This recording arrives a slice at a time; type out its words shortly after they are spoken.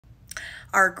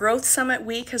Our Growth Summit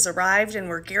week has arrived and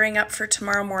we're gearing up for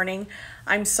tomorrow morning.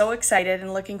 I'm so excited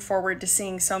and looking forward to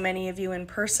seeing so many of you in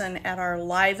person at our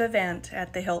live event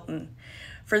at the Hilton.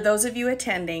 For those of you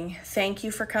attending, thank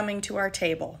you for coming to our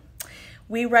table.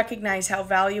 We recognize how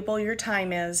valuable your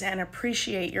time is and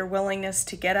appreciate your willingness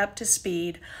to get up to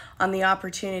speed on the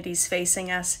opportunities facing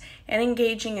us and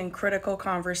engaging in critical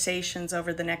conversations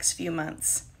over the next few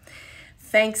months.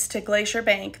 Thanks to Glacier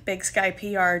Bank, Big Sky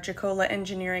PR, Jacola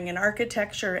Engineering and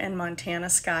Architecture, and Montana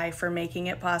Sky for making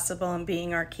it possible and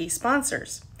being our key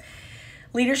sponsors.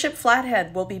 Leadership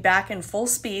Flathead will be back in full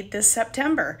speed this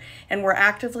September, and we're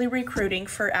actively recruiting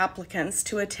for applicants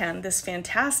to attend this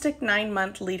fantastic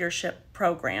 9-month leadership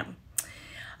program.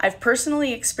 I've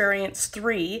personally experienced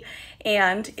 3,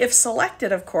 and if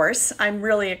selected, of course, I'm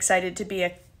really excited to be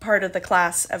a part of the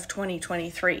class of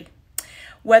 2023.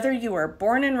 Whether you are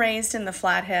born and raised in the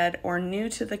Flathead or new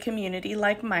to the community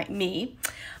like me,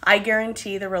 I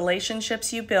guarantee the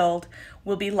relationships you build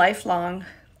will be lifelong,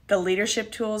 the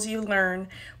leadership tools you learn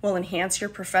will enhance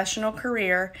your professional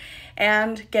career,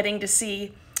 and getting to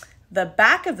see the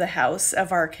back of the house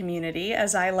of our community,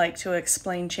 as I like to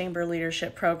explain chamber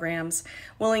leadership programs,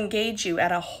 will engage you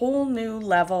at a whole new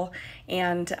level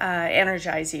and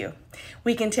energize you.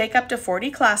 We can take up to 40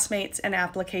 classmates and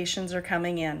applications are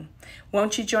coming in.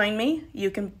 Won't you join me? You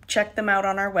can check them out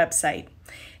on our website.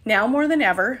 Now more than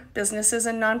ever, businesses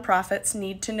and nonprofits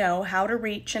need to know how to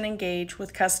reach and engage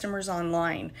with customers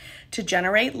online to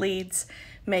generate leads,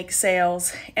 make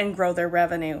sales, and grow their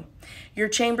revenue. Your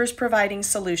chamber's providing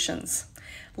solutions.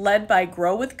 Led by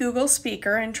Grow with Google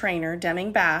speaker and trainer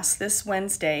Demming Bass this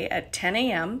Wednesday at 10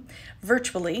 a.m.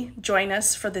 virtually, join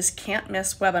us for this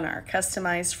can't-miss webinar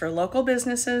customized for local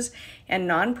businesses and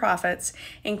nonprofits,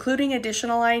 including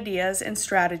additional ideas and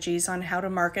strategies on how to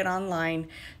market online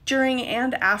during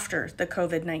and after the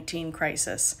COVID-19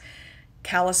 crisis.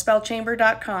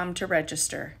 KalispellChamber.com to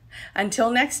register.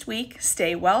 Until next week,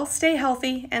 stay well, stay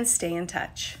healthy, and stay in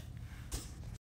touch.